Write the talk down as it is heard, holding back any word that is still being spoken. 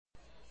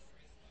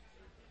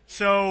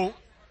So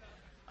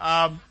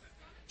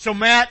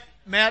Matt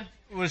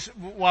was,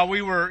 while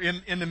we were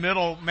in the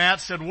middle,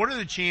 Matt said, what are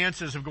the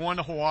chances of going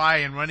to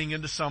Hawaii and running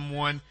into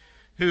someone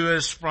who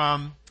is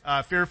from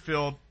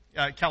Fairfield,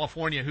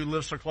 California, who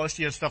lives so close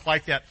to you and stuff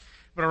like that?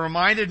 But it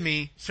reminded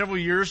me, several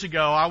years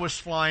ago, I was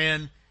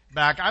flying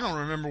back. I don't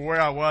remember where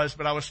I was,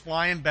 but I was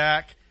flying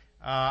back.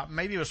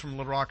 Maybe it was from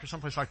Little Rock or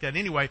someplace like that.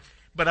 Anyway,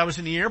 but I was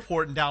in the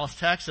airport in Dallas,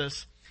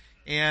 Texas,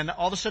 and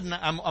all of a sudden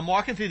I'm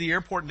walking through the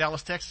airport in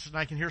Dallas, Texas, and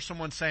I can hear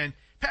someone saying,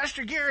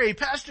 Pastor Gary,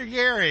 Pastor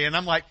Gary. And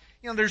I'm like,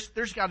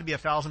 there's got to be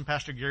 1,000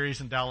 Pastor Garys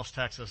in Dallas,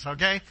 Texas,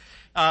 okay?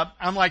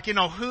 I'm like,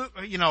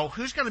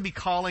 who's going to be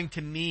calling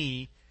to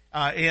me,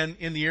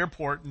 in the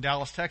airport in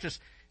Dallas, Texas?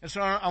 And so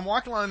I'm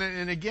walking along,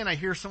 and again, I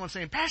hear someone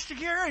saying, Pastor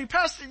Gary,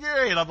 Pastor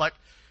Gary. And I'm like,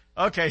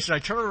 okay, so I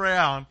turn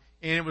around,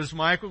 and it was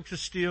Michael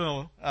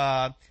Castillo,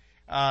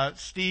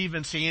 Steve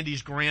and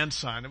Sandy's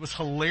grandson. It was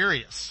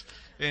hilarious.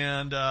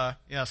 And,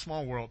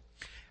 small world.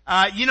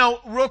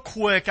 Real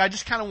quick, I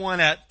just kind of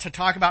want to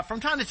talk about, from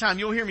time to time,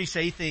 you'll hear me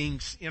say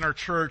things in our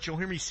church. You'll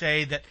hear me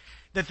say that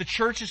the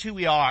church is who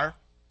we are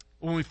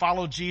when we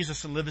follow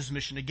Jesus and live His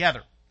mission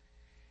together.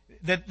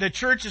 That the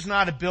church is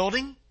not a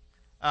building,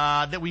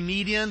 that we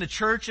meet in. The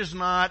church is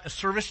not a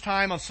service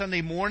time on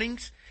Sunday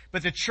mornings,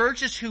 but the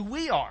church is who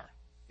we are.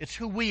 It's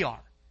who we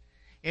are.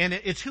 And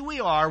it's who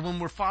we are when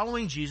we're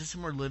following Jesus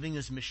and we're living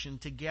His mission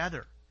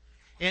together.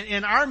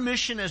 And our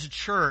mission as a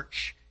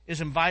church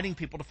is inviting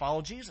people to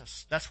follow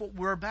Jesus. That's what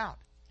we're about.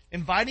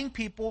 Inviting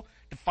people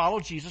to follow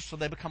Jesus so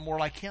they become more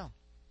like Him.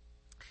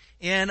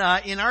 And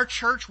in our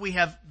church, we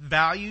have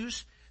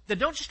values that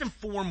don't just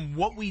inform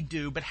what we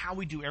do, but how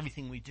we do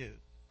everything we do.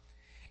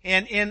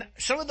 And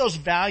some of those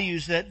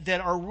values that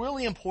are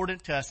really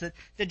important to us,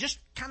 that just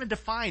kind of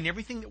define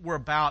everything that we're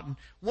about. And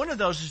one of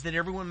those is that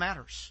everyone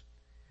matters.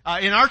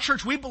 In our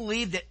church, we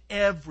believe that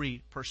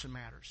every person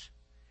matters.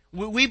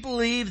 We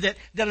believe that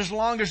as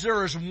long as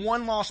there is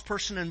one lost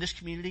person in this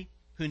community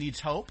who needs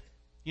hope,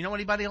 you know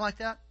anybody like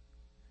that?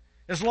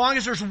 As long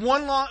as there's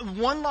one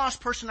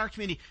lost person in our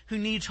community who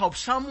needs hope,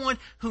 someone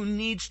who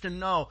needs to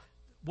know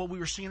what we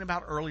were singing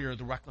about earlier,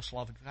 the reckless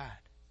love of God.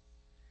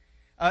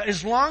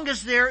 As long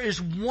as there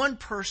is one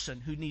person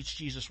who needs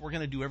Jesus, we're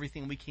going to do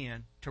everything we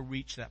can to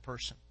reach that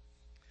person.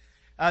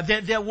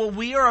 That what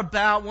we are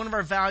about, one of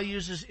our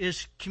values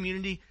is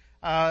community,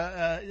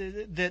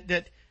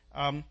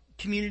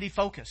 community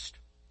focused.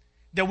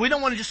 That we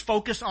don't want to just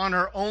focus on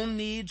our own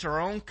needs,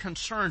 our own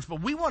concerns,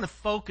 but we want to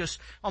focus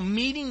on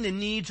meeting the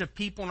needs of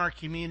people in our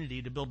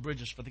community to build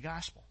bridges for the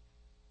gospel.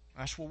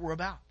 That's what we're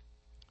about.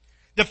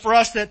 That for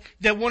us, that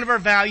one of our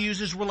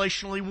values is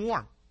relationally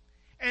warm.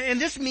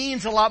 And this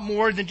means a lot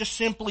more than just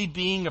simply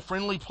being a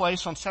friendly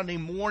place on Sunday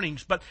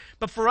mornings. But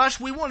for us,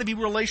 we want to be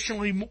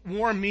relationally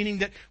warm, meaning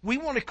that we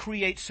want to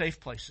create safe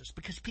places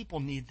because people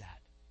need that.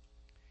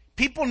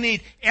 People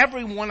need,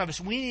 every one of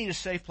us, we need a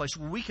safe place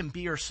where we can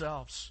be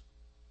ourselves.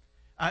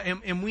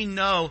 And we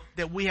know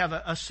that we have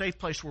a safe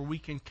place where we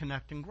can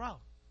connect and grow.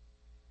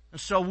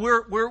 And so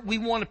we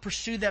want to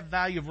pursue that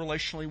value of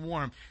relationally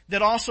warm.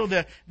 That also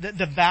the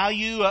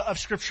value of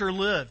Scripture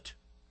lived.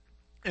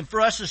 And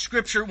for us as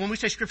Scripture, when we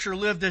say Scripture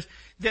lived,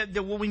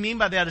 that what we mean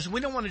by that is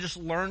we don't want to just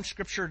learn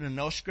Scripture to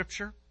know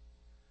Scripture.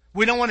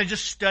 We don't want to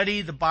just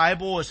study the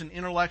Bible as an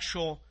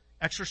intellectual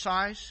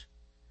exercise.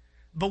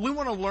 But we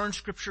want to learn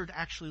Scripture to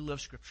actually live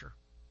Scripture.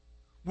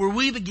 Where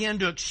we begin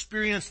to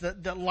experience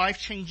the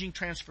life-changing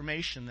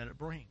transformation that it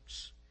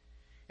brings.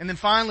 And then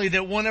finally,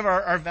 that one of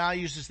our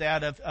values is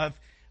that of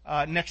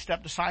next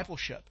step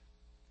discipleship.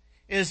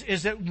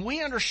 Is that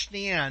we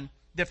understand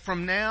that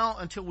from now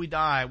until we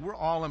die, we're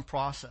all in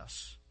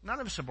process. None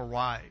of us have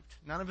arrived.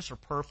 None of us are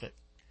perfect.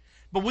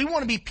 But we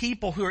want to be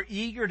people who are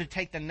eager to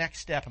take the next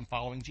step in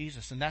following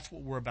Jesus. And that's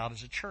what we're about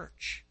as a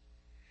church.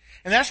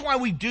 And that's why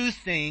we do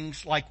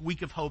things like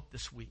Week of Hope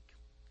this week.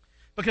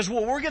 Because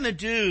what we're going to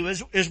do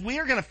is we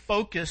are going to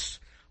focus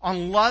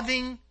on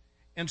loving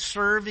and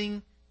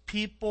serving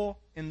people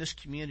in this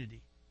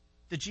community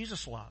that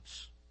Jesus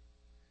loves.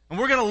 And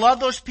we're going to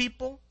love those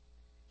people.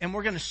 And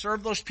we're going to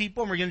serve those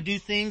people, and we're going to do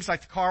things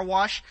like the car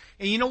wash.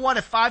 And you know what?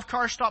 If 5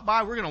 cars stop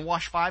by, we're going to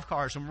wash 5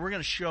 cars, and we're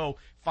going to show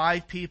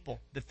 5 people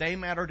that they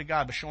matter to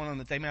God by showing them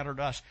that they matter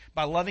to us,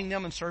 by loving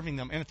them and serving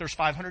them. And if there's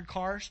 500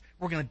 cars,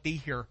 we're going to be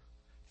here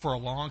for a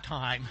long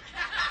time.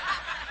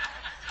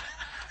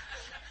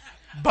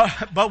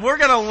 But we're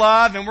going to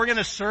love and we're going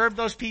to serve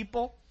those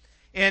people.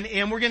 And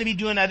we're going to be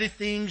doing other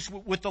things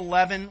with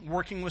 11,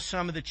 working with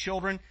some of the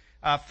children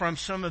from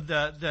some of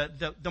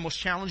the most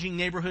challenging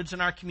neighborhoods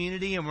in our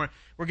community, and we're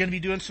going to be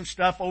doing some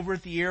stuff over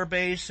at the air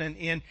base,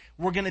 and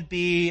we're going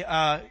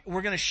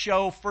to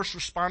show first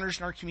responders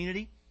in our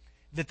community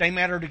that they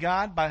matter to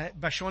God by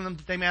showing them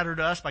that they matter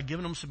to us, by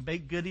giving them some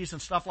baked goodies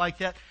and stuff like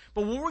that.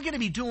 But what we're going to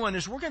be doing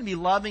is we're going to be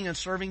loving and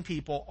serving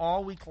people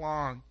all week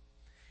long.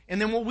 And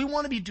then what we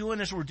want to be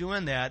doing as we're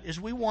doing that is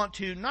we want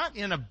to, not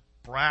in a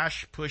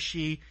brash,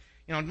 pushy,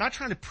 not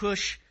trying to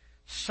push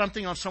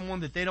something on someone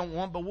that they don't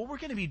want, but what we're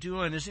going to be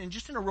doing is,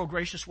 just in a real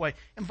gracious way,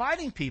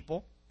 inviting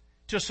people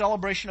to a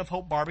celebration of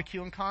Hope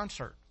barbecue and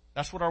concert.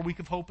 That's what our Week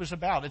of Hope is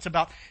about. It's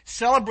about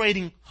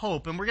celebrating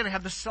hope. And we're going to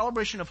have the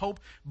Celebration of Hope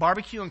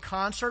barbecue and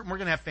concert. And we're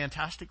going to have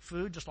fantastic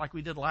food, just like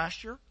we did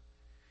last year.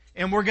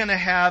 And we're going to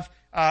have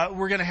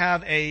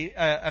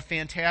a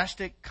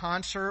fantastic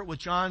concert with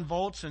John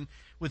Volz and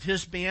with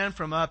his band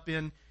from up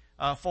in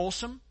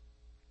Folsom.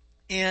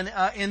 And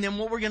then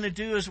what we're going to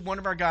do is one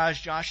of our guys,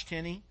 Josh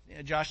Tenney.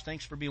 Josh,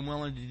 thanks for being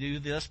willing to do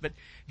this. But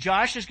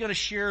Josh is going to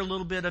share a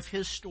little bit of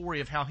his story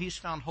of how he's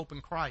found hope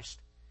in Christ.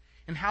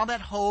 And how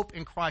that hope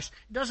in Christ,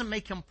 it doesn't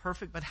make him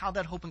perfect, but how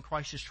that hope in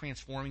Christ is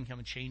transforming him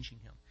and changing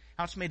him.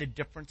 How it's made a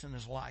difference in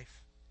his life.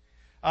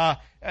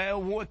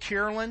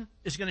 Carolyn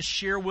is going to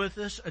share with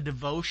us a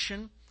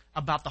devotion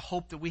about the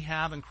hope that we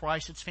have in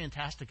Christ. It's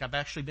fantastic. I've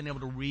actually been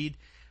able to read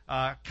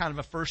kind of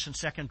a first and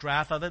second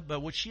draft of it,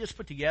 but what she has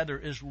put together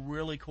is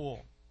really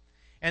cool.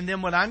 And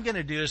then what I'm going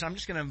to do is I'm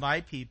just going to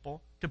invite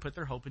people to put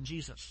their hope in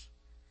Jesus.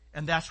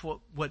 And that's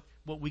what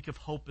Week of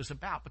Hope is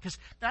about, because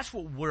that's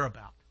what we're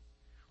about.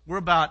 We're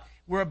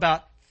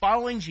about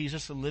following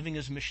Jesus and living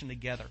His mission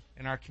together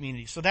in our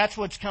community. So that's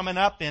what's coming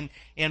up, and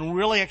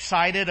really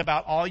excited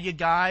about all you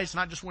guys,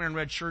 not just wearing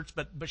red shirts,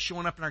 but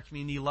showing up in our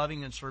community,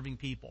 loving and serving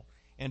people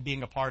and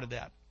being a part of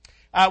that.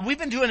 We've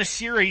been doing a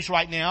series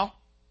right now.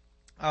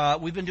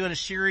 We've been doing a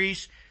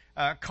series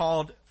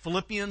called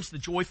Philippians, the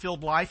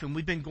Joy-Filled Life, and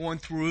we've been going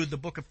through the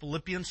Book of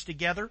Philippians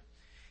together.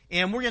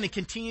 And we're going to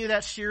continue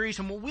that series.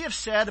 And what we have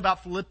said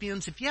about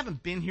Philippians, if you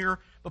haven't been here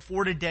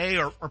before today,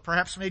 or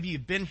perhaps maybe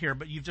you've been here,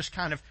 but you've just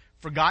kind of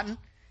forgotten,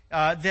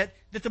 that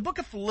the book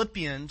of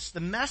Philippians, the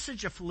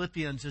message of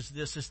Philippians is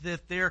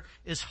that there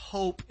is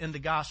hope in the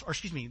gospel, or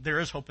excuse me,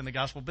 there is hope in the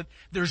gospel, but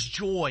there's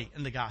joy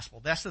in the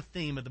gospel. That's the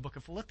theme of the book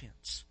of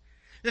Philippians.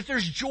 That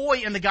there's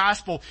joy in the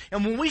gospel.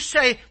 And when we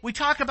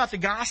talk about the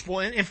gospel,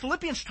 and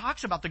Philippians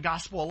talks about the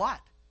gospel a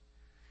lot.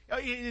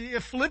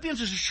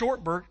 Philippians is a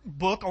short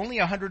book, only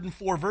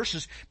 104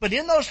 verses, but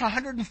in those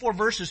 104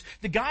 verses,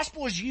 the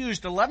gospel is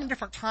used 11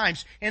 different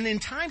times, and in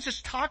times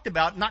it's talked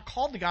about, not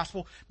called the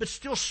gospel, but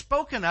still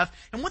spoken of.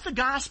 And what the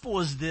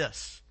gospel is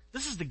this.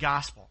 This is the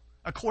gospel,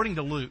 according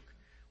to Luke,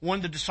 one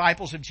of the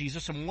disciples of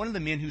Jesus and one of the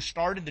men who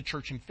started the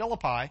church in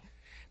Philippi.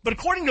 But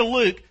according to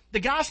Luke,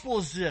 the gospel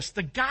is this.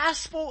 The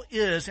gospel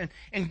is,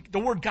 and the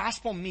word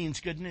gospel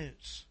means good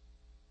news.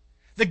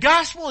 The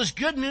gospel is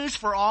good news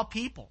for all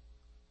people.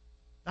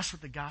 That's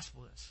what the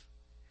gospel is.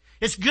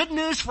 It's good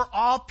news for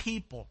all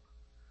people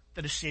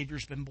that a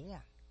Savior's been born.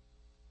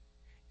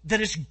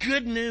 That it's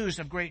good news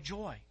of great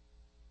joy.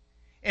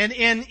 And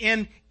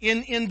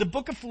in the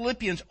book of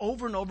Philippians,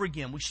 over and over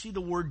again, we see the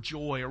word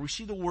joy, or we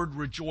see the word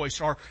rejoice,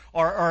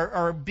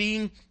 or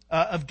being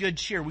of good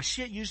cheer. We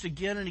see it used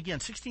again and again,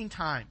 16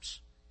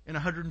 times in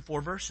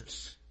 104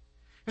 verses.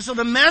 And so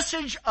the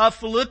message of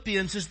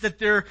Philippians is that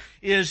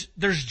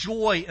there's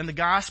joy in the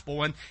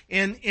gospel.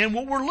 And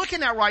what we're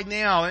looking at right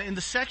now, in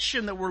the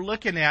section that we're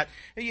looking at,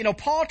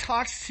 Paul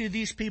talks to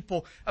these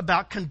people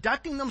about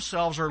conducting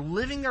themselves or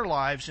living their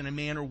lives in a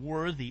manner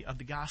worthy of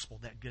the gospel,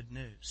 that good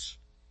news.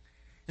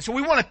 And so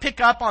we want to pick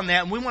up on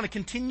that, and we want to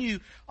continue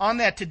on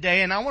that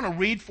today. And I want to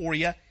read for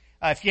you.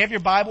 If you have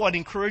your Bible, I'd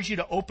encourage you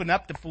to open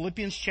up to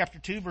Philippians chapter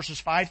 2, verses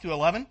 5 through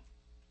 11.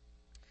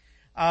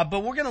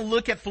 But we're going to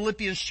look at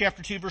Philippians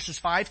chapter 2, verses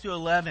 5 through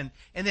 11.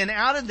 And then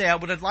out of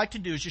that, what I'd like to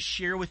do is just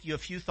share with you a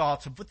few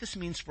thoughts of what this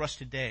means for us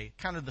today.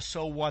 Kind of the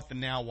so what, the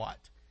now what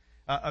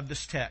of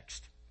this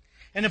text.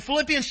 And in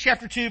Philippians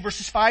chapter 2,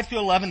 verses 5 through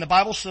 11, the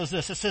Bible says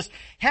this. It says,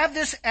 have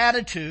this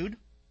attitude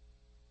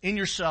in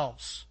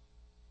yourselves.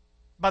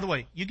 By the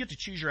way, you get to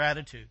choose your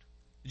attitude.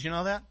 Did you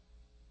know that?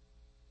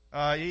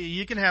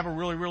 You can have a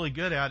really, really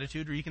good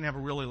attitude, or you can have a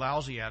really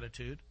lousy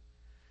attitude.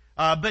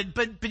 But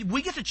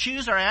we get to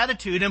choose our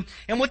attitude.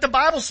 And what the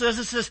Bible says,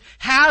 it says,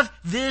 have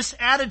this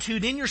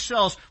attitude in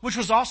yourselves, which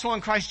was also in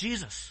Christ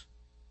Jesus.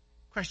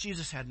 Christ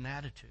Jesus had an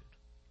attitude.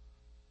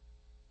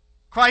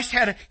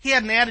 He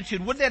had an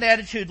attitude. What did that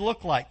attitude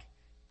look like?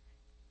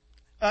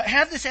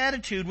 Have this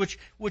attitude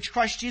which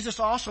Christ Jesus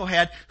also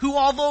had, who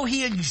although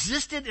He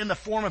existed in the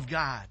form of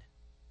God.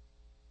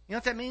 You know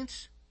what that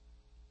means?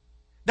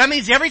 That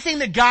means everything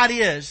that God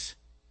is,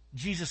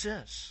 Jesus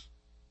is.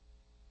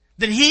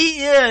 That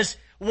He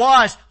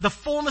was the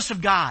fullness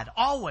of God,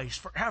 always,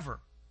 forever.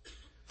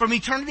 From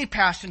eternity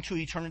past into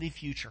eternity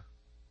future.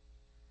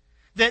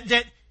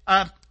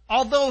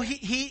 Although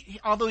he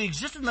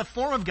existed in the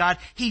form of God,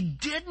 He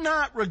did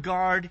not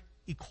regard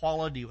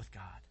equality with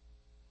God.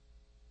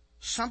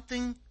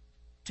 Something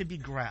to be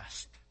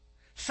grasped.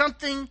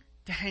 Something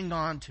to hang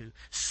on to.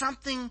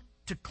 Something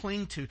to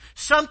cling to.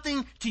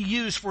 Something to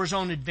use for His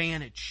own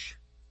advantage.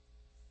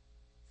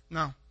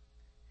 No.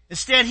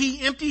 Instead,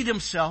 He emptied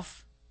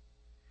Himself,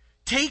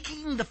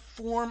 taking the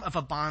form of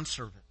a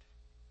bondservant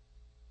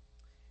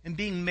and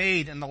being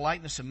made in the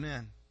likeness of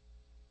men.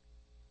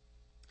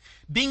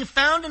 Being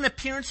found in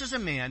appearance as a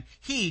man,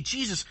 He,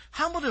 Jesus,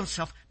 humbled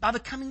Himself by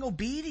becoming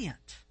obedient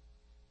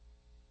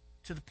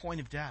to the point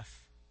of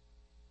death,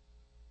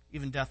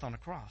 even death on a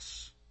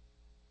cross.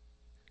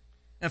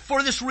 And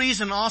for this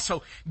reason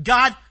also,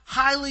 God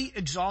highly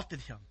exalted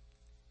Him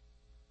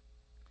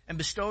and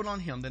bestowed on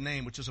Him the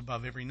name which is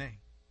above every name.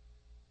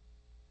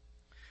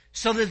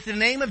 so that at the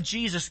name of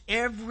Jesus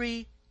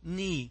every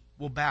knee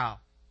will bow,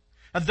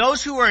 of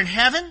those who are in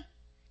heaven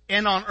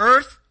and on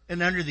earth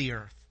and under the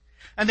earth,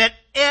 and that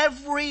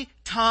every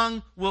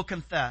tongue will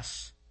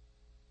confess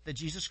that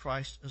Jesus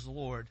Christ is the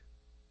Lord,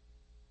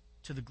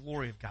 to the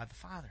glory of God the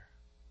Father.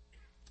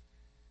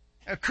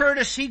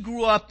 Curtis, he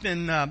grew up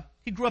in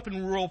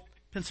rural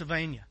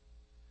Pennsylvania.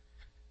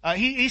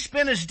 He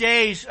spent his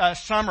days,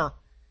 summer,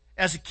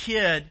 as a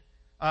kid,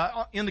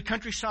 in the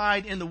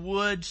countryside, in the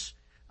woods.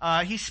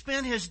 He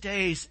spent his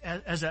days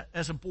as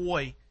a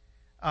boy,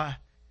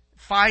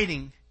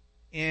 fighting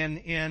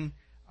in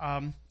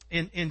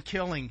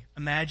killing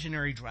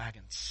imaginary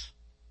dragons.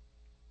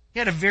 He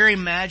had a very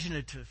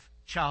imaginative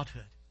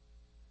childhood.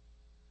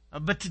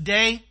 But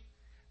today,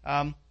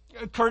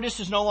 Curtis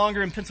is no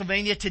longer in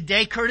Pennsylvania.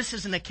 Today, Curtis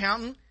is an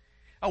accountant,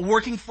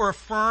 working for a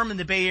firm in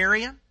the Bay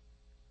Area.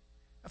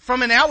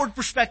 From an outward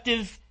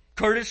perspective,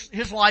 Curtis,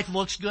 his life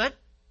looks good.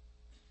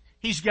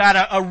 He's got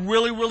a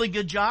really, really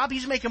good job.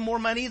 He's making more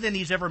money than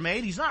he's ever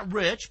made. He's not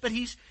rich, but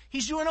he's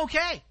doing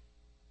okay.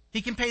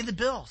 He can pay the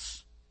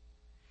bills.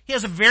 He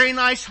has a very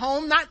nice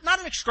home, not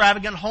an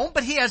extravagant home,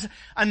 but he has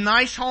a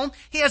nice home.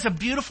 He has a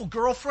beautiful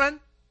girlfriend.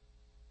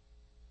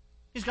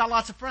 He's got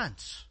lots of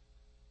friends.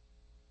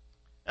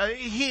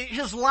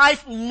 His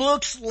life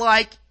looks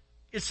like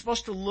it's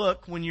supposed to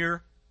look when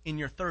you're in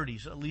your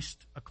 30s, at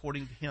least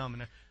according to him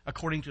and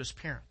according to his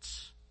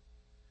parents.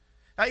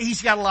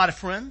 He's got a lot of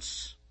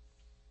friends.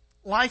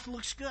 Life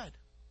looks good.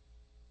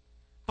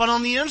 But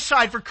on the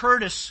inside for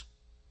Curtis,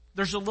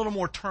 there's a little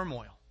more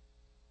turmoil.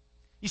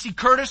 You see,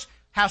 Curtis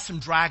has some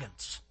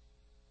dragons.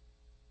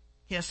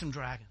 He has some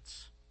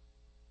dragons.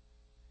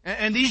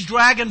 And these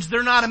dragons,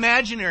 they're not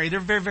imaginary. They're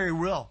very, very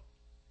real.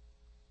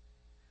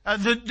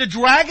 The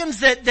dragons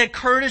that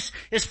Curtis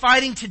is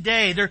fighting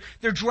today,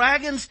 they're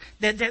dragons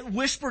that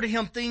whisper to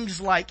him things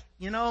like,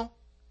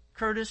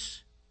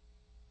 Curtis,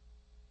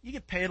 you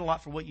get paid a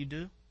lot for what you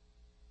do.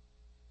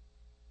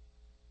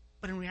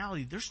 But in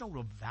reality, there's no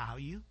real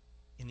value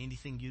in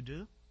anything you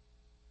do.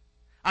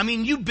 I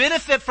mean, you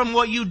benefit from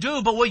what you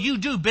do, but what you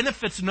do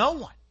benefits no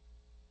one.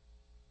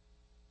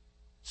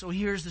 So he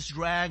hears this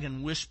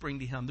dragon whispering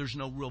to him, there's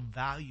no real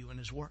value in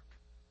his work.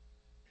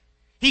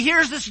 He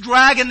hears this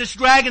dragon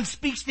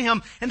speaks to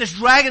him, and this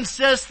dragon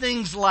says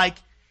things like,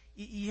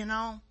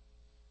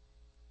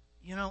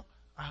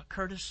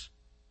 Curtis,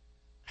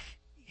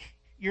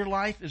 your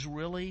life is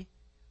really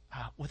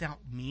without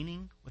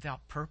meaning,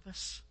 without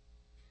purpose.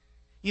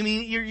 You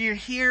mean you're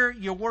here,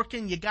 you're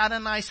working, you got a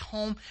nice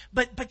home,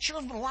 but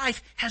your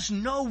life has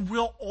no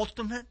real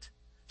ultimate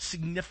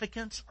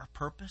significance or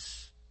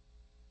purpose.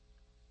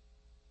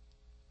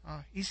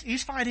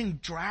 He's fighting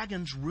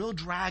dragons, real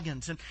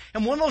dragons,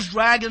 and one of those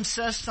dragons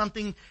says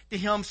something to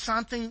him,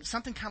 something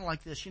kind of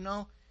like this.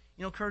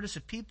 Curtis,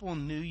 if people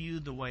knew you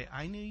the way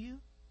I knew you,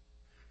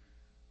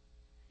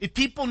 if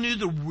people knew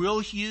the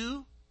real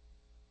you,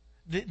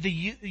 the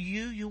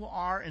you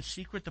are in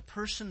secret, the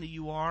person that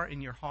you are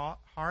in your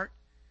heart,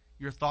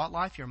 your thought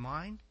life, your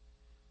mind,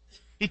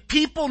 if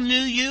people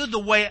knew you the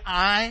way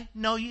I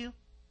know you,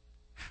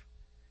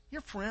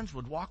 your friends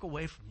would walk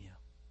away from you.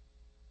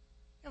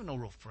 You have no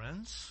real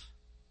friends.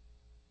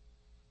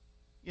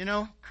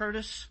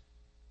 Curtis,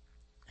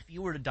 if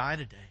you were to die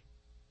today,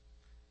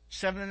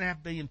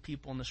 7.5 billion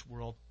people in this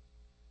world,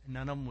 and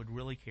none of them would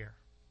really care.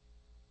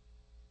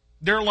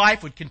 Their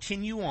life would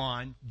continue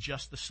on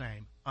just the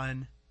same,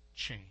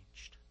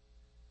 unchanged.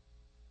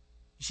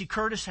 You see,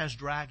 Curtis has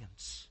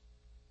dragons.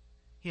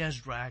 He has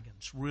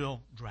dragons,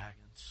 real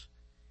dragons,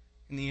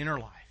 in the inner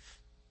life.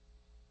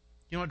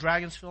 You know what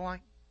dragons feel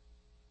like?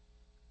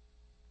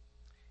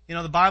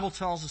 The Bible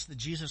tells us that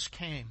Jesus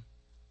came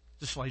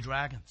to slay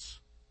dragons.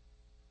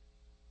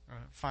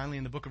 Finally,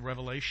 in the book of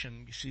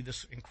Revelation, you see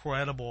this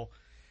incredible,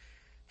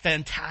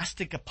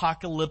 fantastic,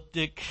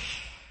 apocalyptic,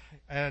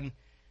 and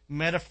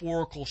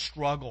metaphorical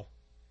struggle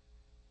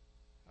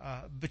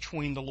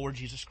between the Lord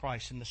Jesus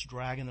Christ and this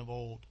dragon of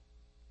old,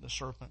 the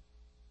serpent,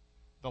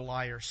 the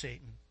liar,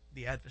 Satan,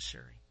 the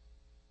adversary,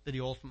 that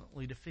he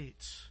ultimately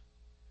defeats.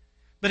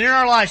 But in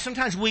our lives,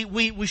 sometimes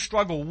we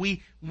struggle.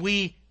 We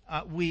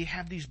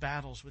have these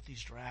battles with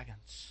these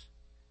dragons.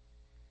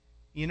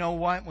 You know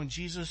what? When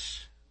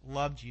Jesus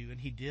loved you, and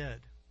he did,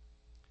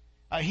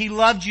 he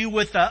loved you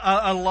with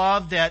a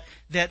love that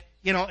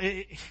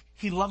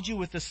he loved you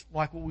with this,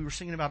 like what we were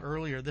singing about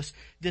earlier, this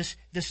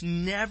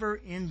never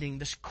ending,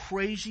 this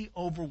crazy,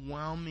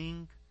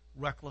 overwhelming,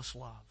 reckless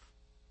love.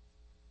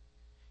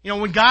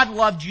 When God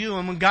loved you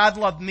and when God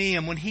loved me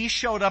and when he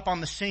showed up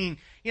on the scene,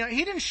 he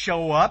didn't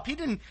show up. He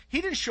didn't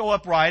show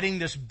up riding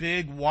this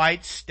big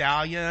white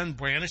stallion,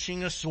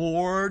 brandishing a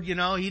sword. He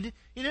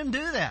didn't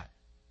do that.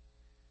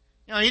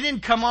 He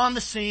didn't come on the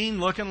scene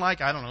looking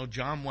like, I don't know,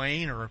 John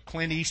Wayne or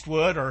Clint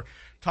Eastwood or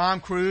Tom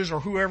Cruise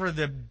or whoever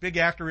the big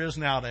actor is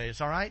nowadays,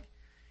 all right?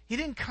 He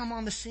didn't come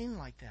on the scene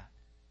like that.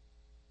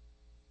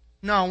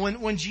 No,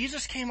 when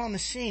Jesus came on the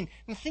scene,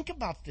 and think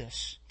about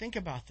this.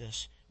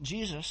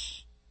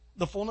 Jesus,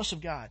 the fullness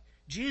of God.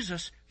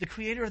 Jesus, the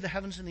creator of the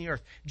heavens and the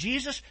earth.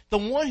 Jesus, the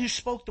one who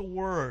spoke the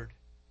word.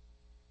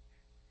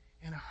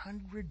 and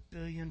 100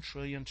 billion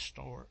trillion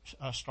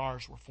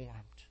stars were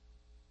formed.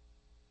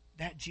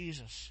 That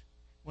Jesus,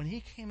 when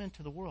he came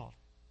into the world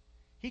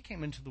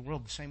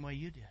the same way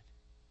you did.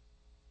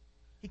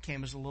 He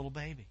came as a little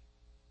baby.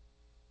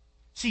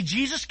 See,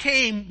 Jesus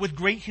came with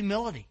great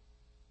humility.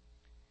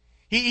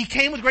 He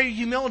came with great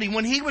humility.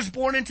 When he was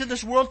born into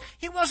this world,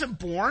 he wasn't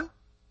born.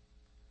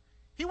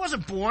 He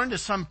wasn't born to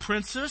some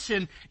princess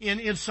in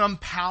some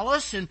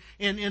palace,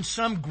 in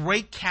some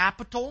great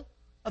capital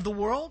of the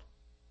world.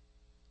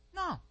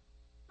 No.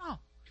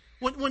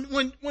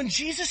 When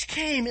Jesus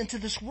came into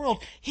this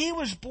world, he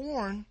was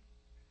born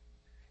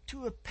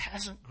to a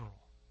peasant girl.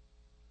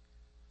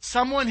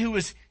 Someone who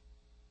was,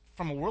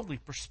 from a worldly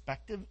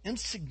perspective,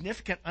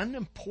 insignificant,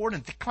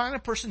 unimportant, the kind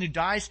of person who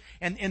dies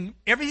and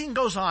everything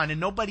goes on and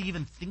nobody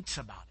even thinks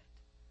about it.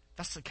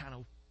 That's the kind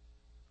of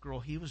girl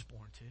he was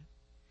born to.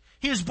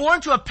 He was born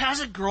to a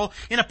peasant girl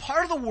in a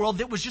part of the world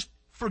that was just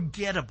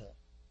forgettable.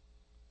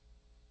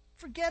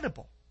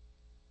 Forgettable.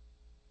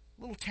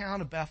 Little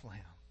town of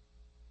Bethlehem.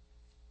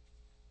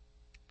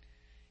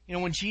 You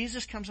know, when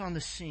Jesus comes on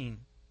the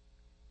scene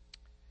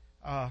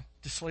to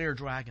slay our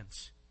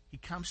dragons, he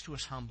comes to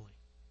us humbly.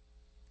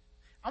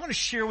 I want to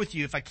share with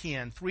you, if I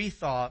can, 3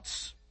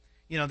 thoughts,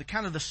 the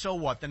kind of the so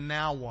what, the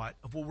now what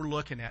of what we're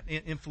looking at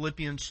in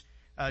Philippians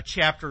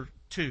chapter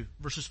 2,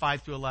 verses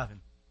 5 through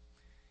 11.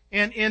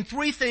 And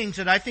 3 things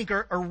that I think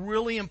are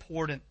really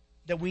important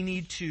that we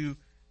need to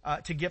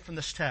get from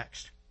this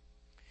text.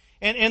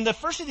 And the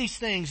first of these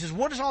things is,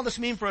 what does all this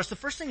mean for us? The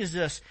first thing is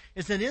this,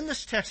 is that in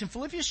this text, in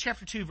Philippians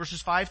chapter 2,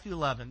 verses 5 through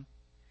 11,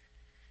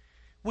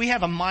 we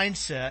have a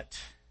mindset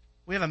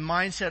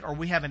or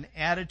we have an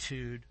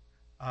attitude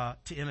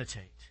to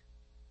imitate.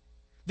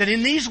 That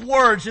in these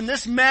words, in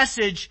this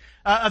message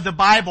of the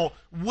Bible,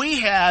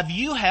 we have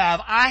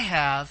a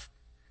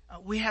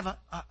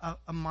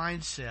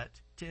mindset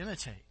to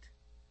imitate.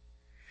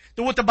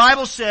 That what the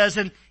Bible says,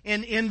 and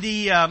in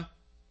the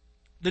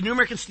New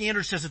American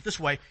Standard says it this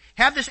way: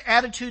 have this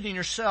attitude in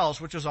yourselves,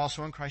 which is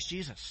also in Christ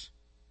Jesus.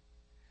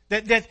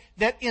 That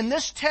in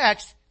this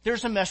text,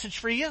 there's a message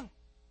for you.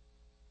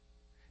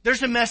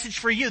 There's a message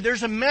for you.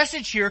 There's a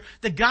message here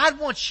that God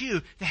wants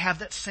you to have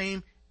that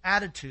same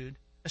attitude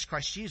as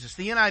Christ Jesus.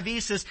 The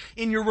NIV says,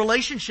 in your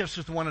relationships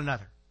with one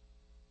another.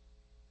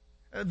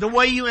 The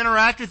way you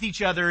interact with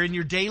each other in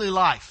your daily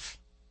life.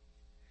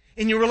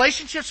 In your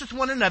relationships with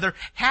one another,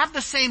 have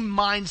the same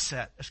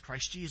mindset as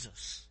Christ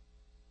Jesus.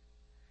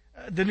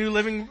 The New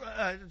Living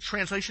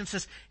Translation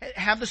says,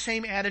 have the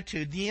same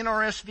attitude. The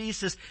NRSV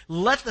says,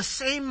 let the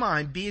same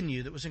mind be in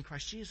you that was in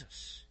Christ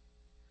Jesus.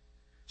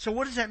 So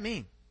what does that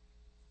mean?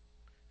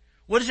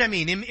 What does that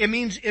mean? It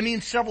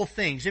means several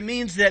things. It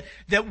means that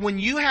when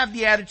you have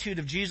the attitude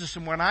of Jesus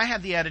and when I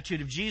have the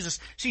attitude of Jesus,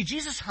 see,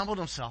 Jesus humbled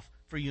himself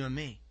for you and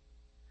me.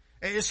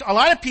 A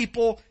lot of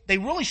people, they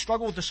really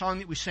struggle with the song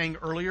that we sang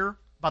earlier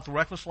about the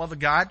reckless love of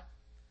God.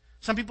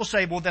 Some people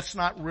say, well, that's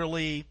not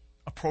really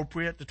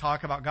appropriate to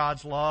talk about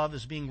God's love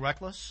as being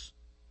reckless.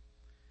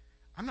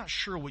 I'm not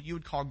sure what you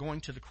would call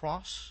going to the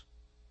cross,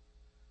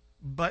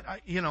 but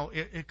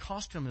it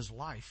cost him his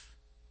life.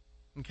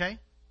 Okay?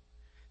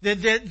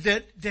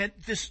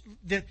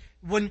 That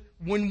when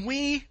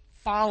we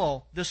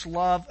follow this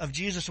love of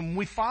Jesus and when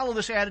we follow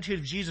this attitude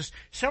of Jesus,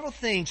 several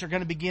things are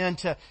going to begin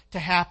to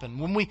happen.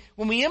 When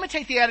we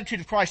imitate the attitude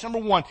of Christ, number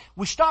one,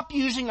 we stop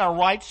using our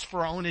rights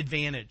for our own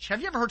advantage.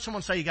 Have you ever heard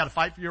someone say you got to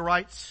fight for your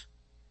rights?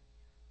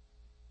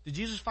 Did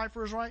Jesus fight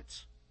for his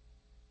rights?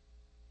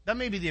 That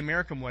may be the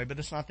American way, but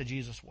it's not the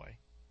Jesus way.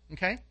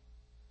 Okay?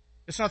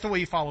 It's not the way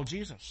you follow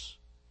Jesus.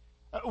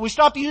 We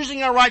stop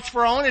using our rights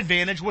for our own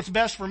advantage, what's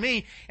best for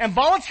me, and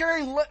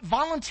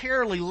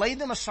voluntarily lay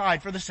them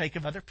aside for the sake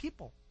of other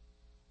people.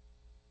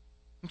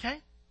 Okay?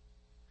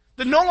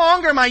 That no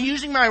longer am I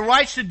using my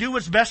rights to do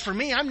what's best for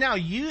me. I'm now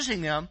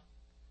using them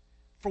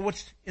for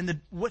what's in it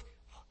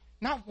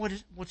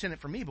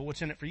for me, but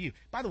what's in it for you.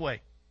 By the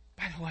way,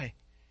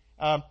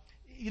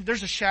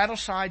 there's a shadow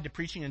side to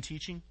preaching and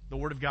teaching the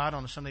Word of God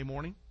on a Sunday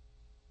morning.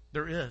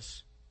 There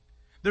is.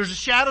 There's a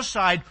shadow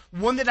side,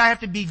 one that I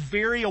have to be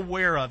very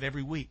aware of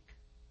every week.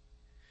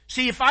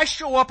 See, if I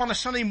show up on a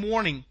Sunday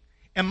morning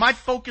and my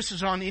focus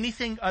is on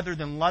anything other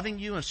than loving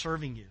you and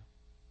serving you,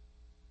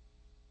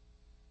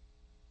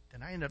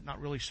 then I end up not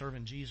really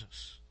serving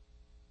Jesus.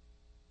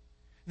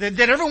 That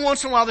every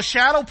once in a while, the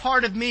shadow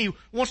part of me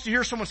wants to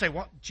hear someone say,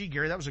 well, gee,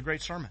 Gary, that was a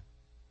great sermon.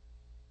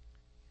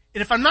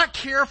 And if I'm not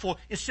careful,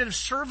 instead of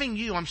serving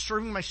you, I'm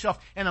serving myself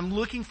and I'm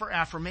looking for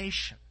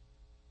affirmation.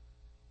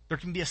 There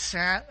can be a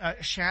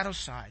shadow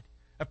side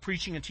of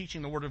preaching and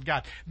teaching the Word of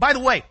God. By the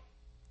way,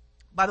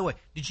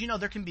 did you know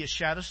there can be a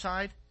shadow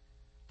side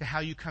to how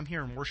you come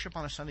here and worship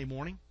on a Sunday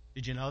morning?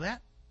 Did you know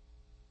that?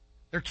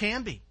 There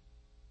can be.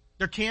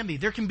 There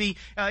can be,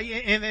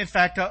 in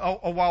fact,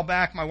 a while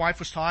back, my wife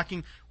was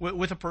talking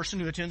with a person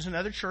who attends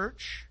another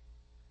church.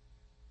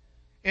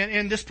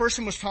 And this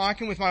person was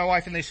talking with my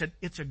wife and they said,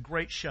 it's a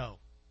great show.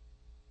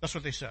 That's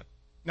what they said.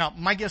 Now,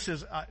 my guess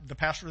is the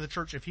pastor of the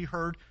church, if he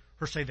heard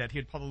her say that,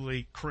 he'd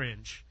probably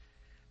cringe.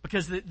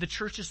 Because the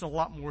church is a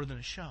lot more than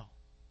a show.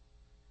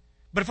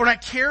 But if we're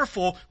not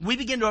careful, we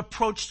begin to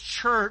approach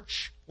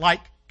church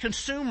like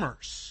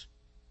consumers.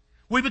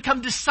 We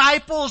become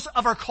disciples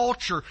of our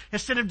culture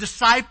instead of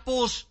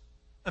disciples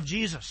of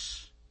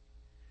Jesus.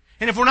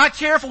 And if we're not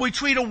careful, we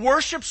treat a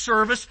worship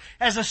service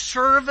as a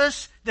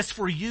service that's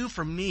for you,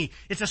 for me.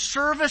 It's a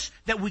service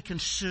that we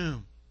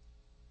consume.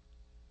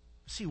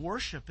 See,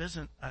 worship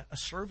isn't a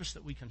service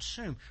that we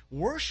consume.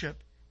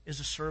 Worship is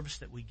a service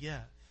that we give.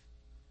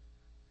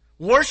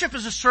 Worship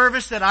is a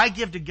service that I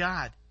give to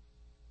God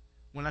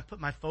when I put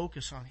my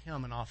focus on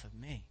Him and off of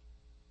me.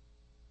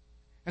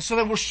 And so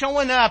that we're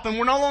showing up, and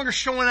we're no longer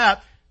showing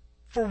up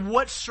for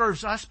what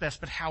serves us best,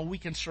 but how we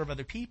can serve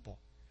other people.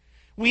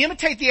 We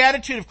imitate the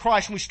attitude of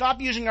Christ and we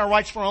stop using our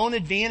rights for our own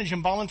advantage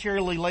and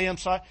voluntarily lay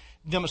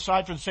them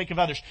aside for the sake of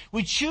others.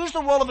 We choose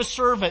the role of a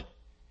servant.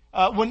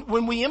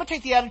 When we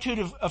imitate the attitude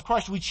of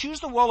Christ, we choose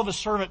the role of a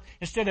servant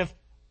instead of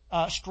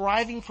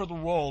striving for the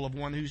role of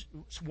one who's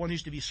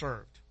to be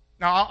served.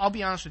 Now, I'll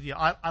be honest with you.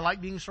 I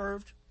like being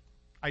served.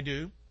 I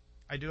do.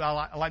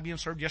 I like being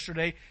served.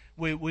 Yesterday,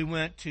 we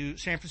went to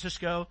San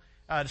Francisco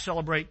to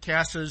celebrate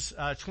Cass's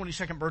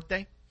 22nd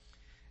birthday.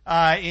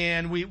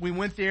 And we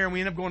went there and we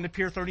ended up going to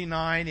Pier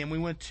 39 and we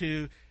went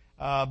to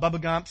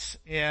Bubba Gump's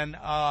and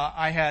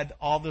I had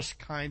all this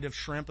kind of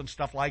shrimp and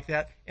stuff like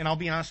that. And I'll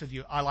be honest with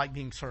you, I like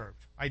being served.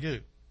 I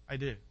do.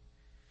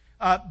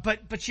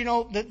 But you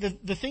know,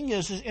 the thing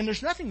is, and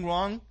there's nothing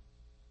wrong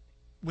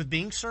with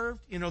being served.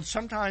 You know,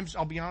 sometimes,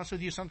 I'll be honest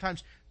with you,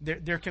 sometimes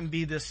there can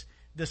be this,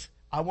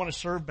 I want to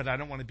serve, but I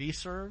don't want to be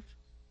served.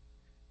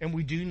 And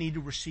we do need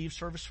to receive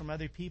service from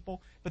other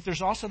people. But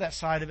there's also that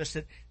side of us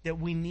that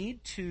we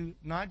need to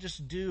not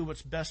just do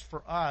what's best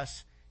for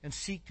us and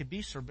seek to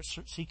be served, but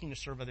seeking to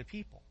serve other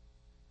people.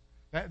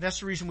 That's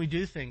the reason we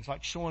do things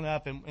like showing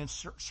up and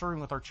serving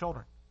with our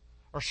children,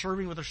 or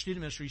serving with our student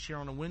ministries here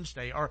on a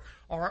Wednesday,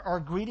 or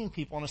greeting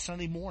people on a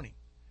Sunday morning,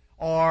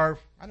 or,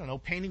 I don't know,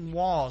 painting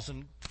walls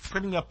and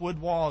putting up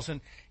wood walls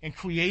and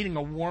creating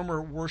a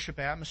warmer worship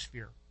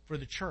atmosphere for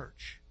the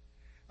church.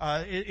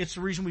 It's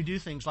the reason we do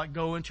things like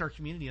go into our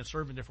community and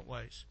serve in different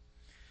ways.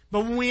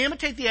 But when we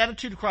imitate the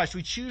attitude of Christ,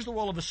 we choose the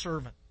role of a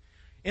servant.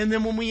 And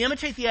then when we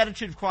imitate the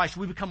attitude of Christ,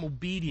 we become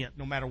obedient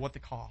no matter what the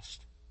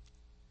cost.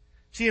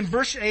 See, in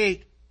verse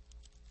 8,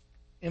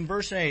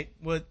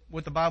 what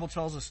the Bible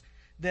tells us,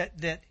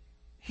 that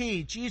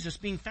He, Jesus,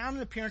 being found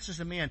in appearance as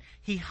a man,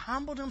 He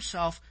humbled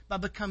Himself by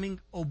becoming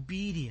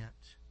obedient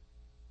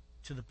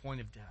to the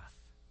point of death.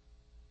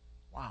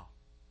 Wow.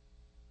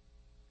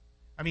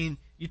 I mean,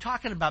 you're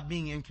talking about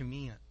being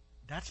inconvenient.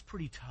 That's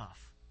pretty tough.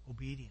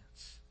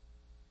 Obedience.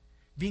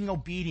 Being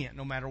obedient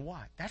no matter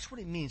what. That's what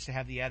it means to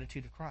have the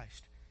attitude of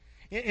Christ.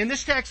 In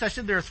this text, I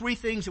said there are three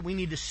things that we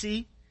need to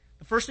see.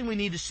 The first thing we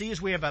need to see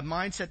is we have a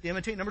mindset to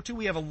imitate. Number two,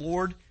 we have a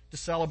Lord to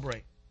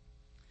celebrate.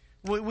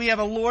 We have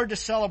a Lord to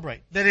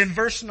celebrate. That in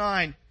verse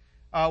 9,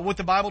 what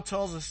the Bible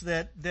tells us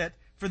that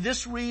for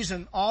this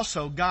reason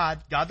also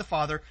God the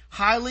Father,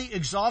 highly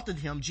exalted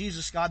Him,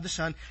 Jesus, God the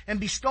Son, and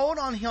bestowed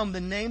on Him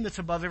the name that's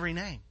above every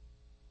name.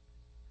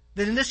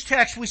 That in this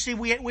text we see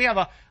we have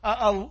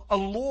a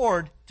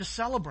Lord to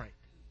celebrate.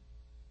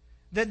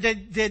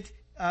 That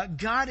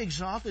God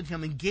exalted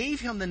Him and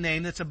gave Him the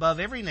name that's above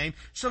every name,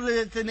 so that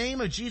at the name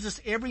of Jesus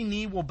every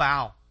knee will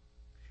bow.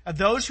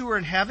 Those who are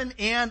in heaven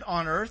and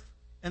on earth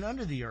and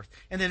under the earth.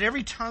 And that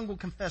every tongue will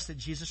confess that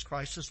Jesus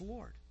Christ is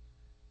Lord,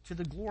 to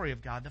the glory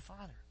of God the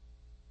Father.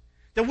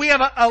 That we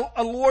have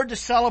a Lord to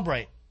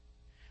celebrate.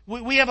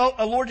 We have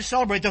a Lord to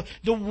celebrate.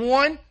 The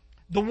one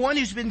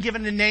who's been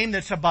given a name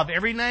that's above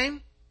every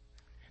name.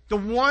 The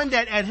one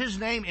that at His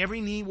name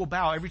every knee will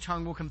bow, every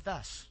tongue will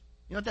confess.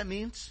 You know what that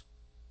means?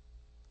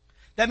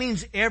 That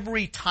means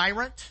every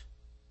tyrant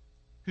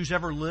who's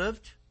ever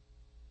lived.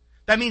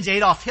 That means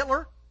Adolf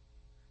Hitler.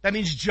 That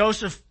means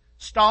Joseph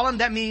Stalin.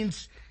 That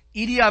means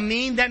Idi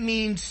Amin. That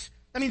means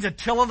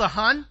Attila the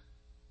Hun.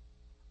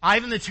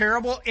 Ivan the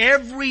Terrible.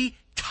 Every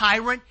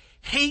tyrant,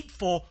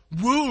 hateful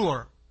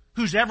ruler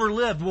who's ever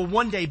lived will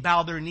one day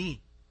bow their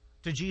knee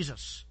to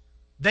Jesus.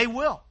 They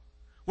will.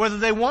 Whether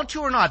they want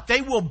to or not,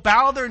 they will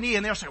bow their knee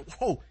and they'll say,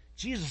 whoa,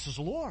 Jesus is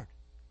Lord.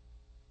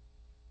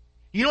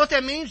 You know what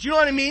that means? You know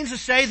what it means to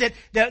say that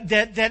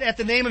at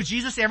the name of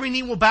Jesus every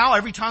knee will bow,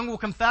 every tongue will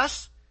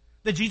confess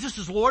that Jesus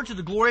is Lord to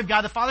the glory of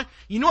God the Father?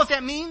 You know what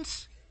that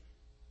means?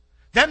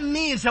 That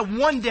means that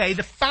one day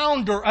the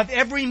founder of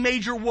every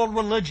major world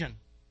religion,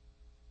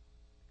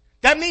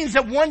 that means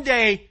that one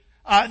day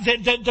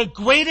the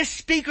greatest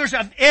speakers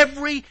of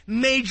every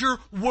major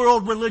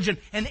world religion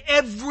and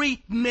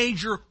every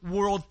major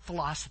world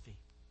philosophy,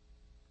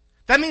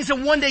 that means that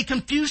one day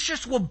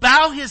Confucius will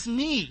bow his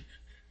knee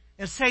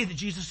and say that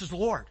Jesus is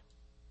Lord.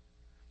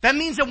 That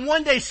means that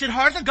one day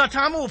Siddhartha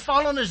Gautama will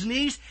fall on his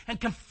knees and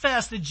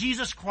confess that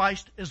Jesus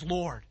Christ is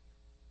Lord.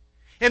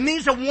 It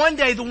means that one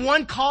day the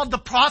one called the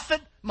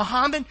Prophet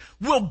Muhammad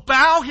will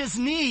bow his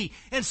knee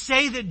and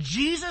say that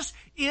Jesus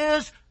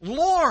is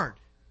Lord.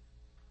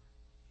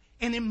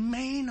 And it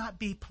may not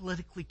be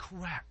politically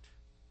correct,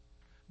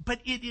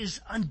 but it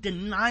is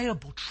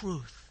undeniable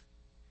truth.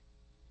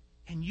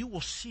 And you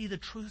will see the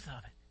truth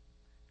of it.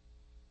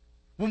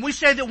 When we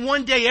say that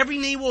one day every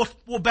knee will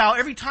bow,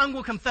 every tongue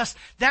will confess,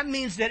 that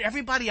means that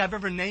everybody I've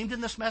ever named in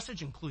this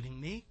message,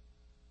 including me,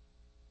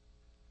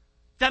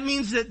 that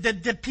means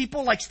that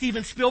people like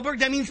Steven Spielberg,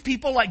 that means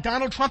people like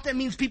Donald Trump, that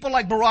means people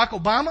like Barack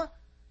Obama,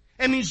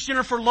 it means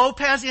Jennifer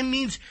Lopez, it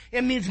means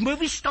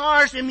movie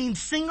stars, it means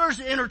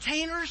singers,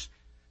 entertainers,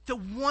 that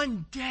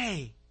one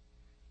day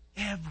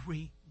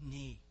every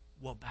knee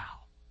will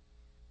bow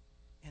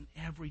and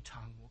every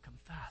tongue will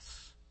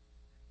confess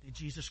that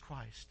Jesus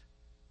Christ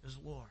is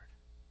Lord.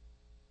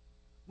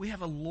 We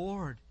have a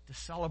Lord to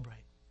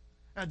celebrate.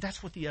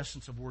 That's what the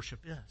essence of worship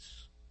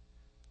is.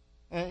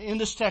 In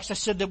this text, I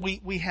said that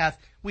we have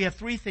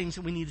three things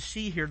that we need to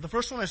see here. The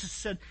first one, as I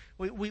said,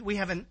 we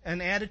have an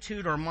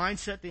attitude or a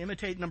mindset to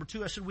imitate. Number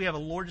two, I said we have a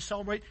Lord to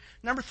celebrate.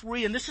 Number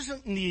three, and this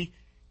isn't in the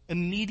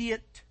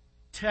immediate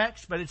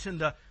text, but it's in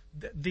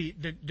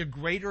the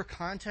greater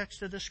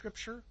context of the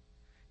Scripture.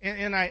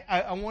 And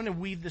I want to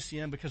weave this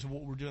in because of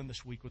what we're doing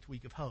this week with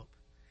Week of Hope.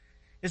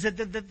 Is that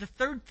the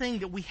third thing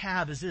that we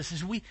have is this,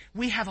 is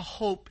we have a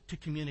hope to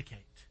communicate.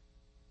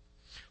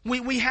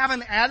 We have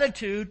an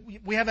attitude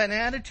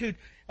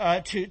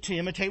to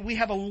imitate. We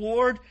have a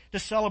Lord to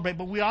celebrate,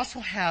 but we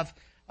also have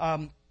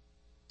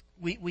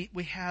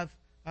we have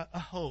a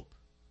hope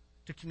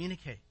to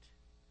communicate.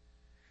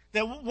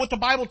 That what the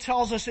Bible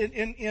tells us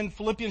in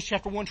Philippians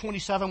chapter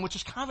 1:27, which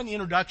is kind of an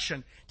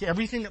introduction to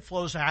everything that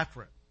flows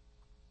after it.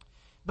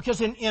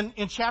 Because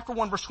in chapter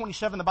 1 verse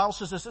 27, the Bible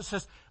says this, it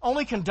says,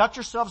 only conduct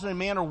yourselves in a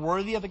manner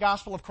worthy of the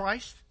gospel of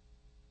Christ.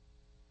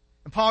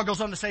 And Paul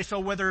goes on to say,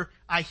 so whether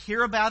I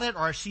hear about it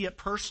or I see it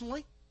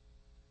personally,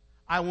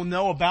 I will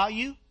know about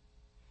you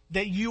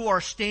that you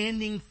are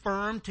standing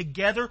firm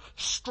together,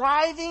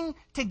 striving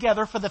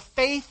together for the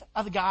faith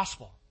of the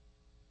gospel.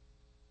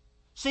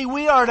 See,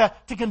 we are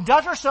to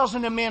conduct ourselves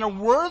in a manner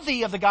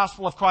worthy of the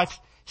gospel of Christ,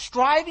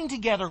 striving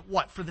together,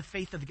 what? For the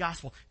faith of the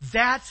gospel.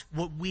 That's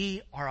what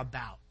we are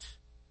about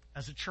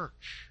as a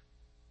church.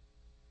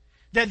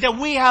 That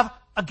we have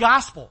a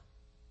gospel.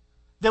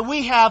 That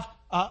we have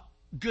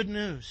good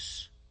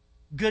news.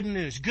 Good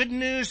news. Good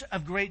news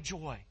of great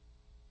joy.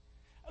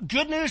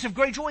 Good news of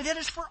great joy that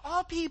is for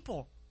all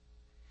people.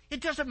 It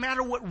doesn't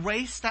matter what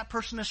race that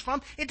person is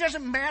from. It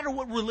doesn't matter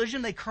what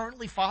religion they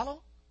currently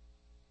follow.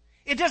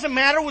 It doesn't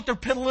matter what their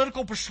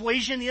political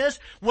persuasion is,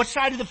 what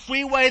side of the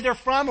freeway they're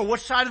from, or what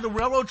side of the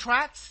railroad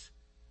tracks.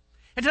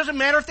 It doesn't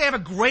matter if they have a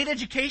great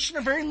education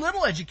or very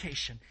little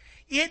education.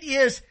 It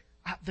is,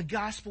 the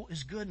gospel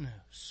is good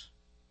news.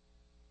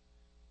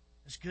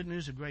 It's good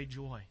news of great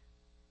joy.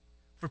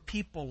 For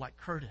people like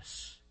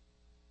Curtis.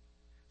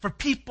 For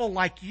people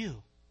like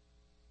you.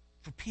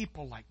 For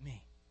people like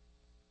me.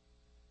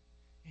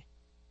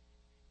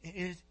 It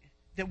is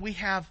that we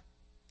have,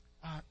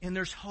 and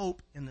there's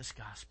hope in this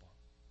gospel.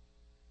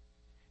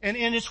 And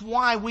it's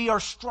why we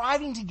are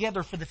striving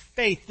together for the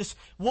faith, this,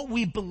 what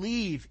we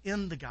believe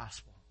in the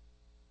gospel.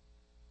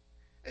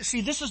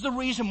 See, this is the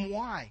reason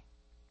why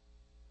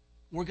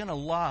we're going to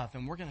love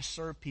and we're going to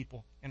serve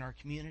people in our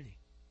community.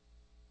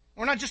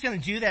 We're not just going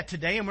to do that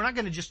today, and we're not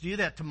going to just do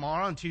that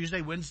tomorrow and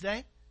Tuesday,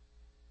 Wednesday.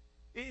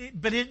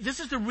 This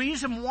is the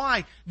reason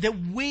why that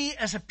we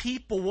as a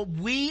people, what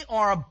we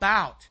are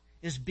about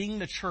is being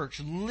the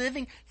church,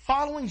 living,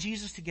 following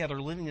Jesus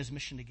together, living his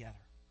mission together.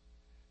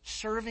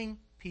 Serving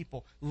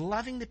people,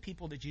 loving the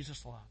people that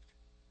Jesus loved.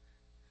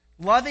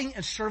 Loving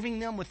and serving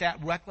them with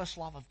that reckless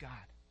love of God.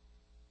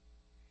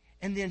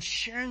 And then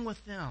sharing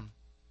with them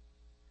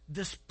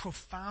this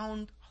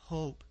profound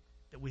hope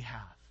that we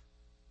have.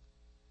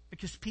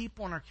 Because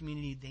people in our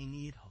community, they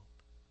need hope.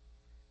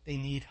 They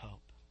need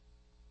hope.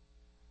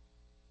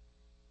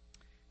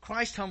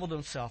 Christ humbled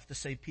himself to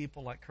save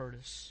people like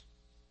Curtis.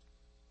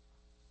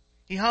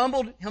 He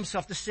humbled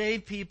himself to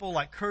save people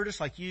like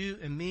Curtis, like you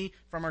and me,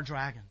 from our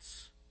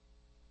dragons.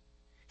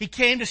 He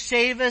came to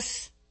save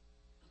us.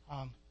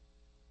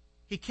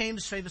 He came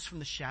to save us from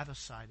the shadow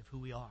side of who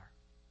we are.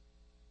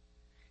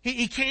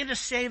 He came to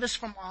save us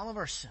from all of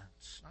our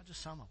sins, not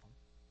just some of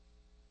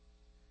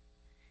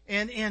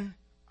them. And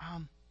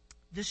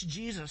this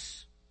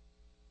Jesus,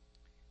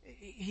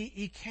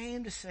 he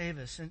came to save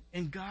us,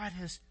 and God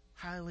has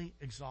highly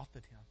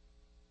exalted him.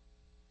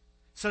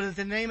 So that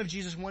the name of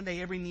Jesus, one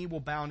day every knee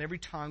will bow and every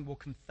tongue will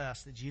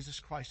confess that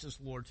Jesus Christ is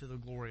Lord, to the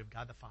glory of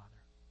God the Father.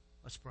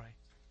 Let's pray.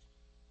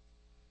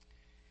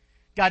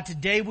 God,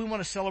 today we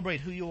want to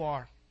celebrate who you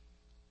are.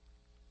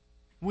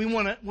 We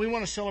want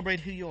to celebrate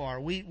who you are.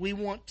 We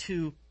want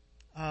to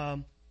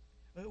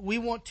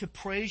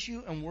praise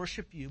you and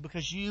worship you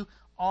because you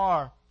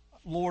are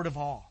Lord of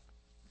all.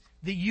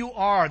 That you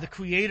are the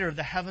creator of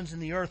the heavens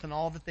and the earth and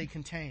all that they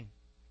contain.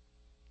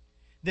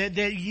 That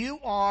you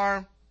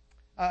are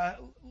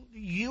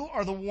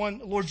the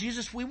one, Lord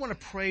Jesus, we want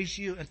to praise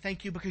you and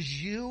thank you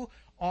because you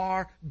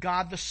are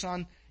God the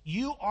Son.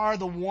 You are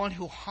the one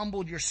who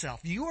humbled yourself.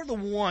 You are the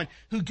one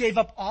who gave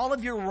up all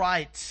of your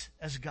rights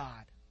as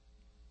God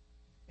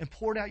and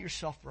poured out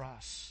yourself for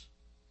us,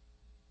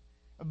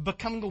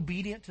 becoming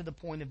obedient to the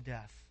point of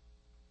death.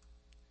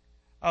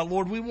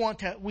 Lord, we want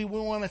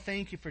to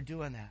thank you for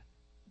doing that.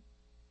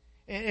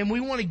 And we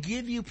want to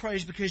give you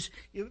praise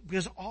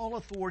because all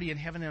authority in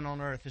heaven and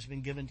on earth has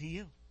been given to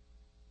you.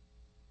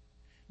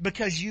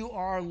 Because you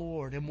are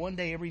Lord, and one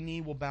day every knee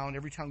will bow and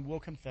every tongue will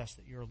confess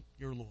that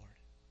you're Lord.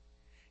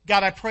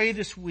 God, I pray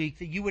this week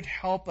that you would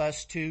help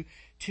us to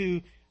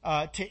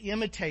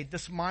imitate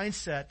this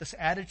mindset, this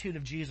attitude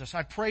of Jesus.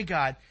 I pray,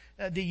 God,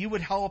 that you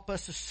would help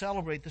us to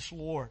celebrate this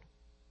Lord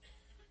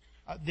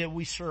that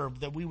we serve,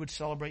 that we would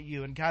celebrate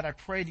you. And God, I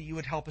pray that you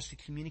would help us to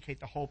communicate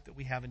the hope that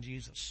we have in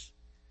Jesus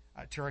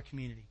to our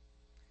community.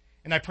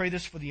 And I pray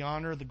this for the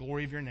honor, the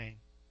glory of your name.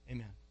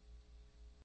 Amen.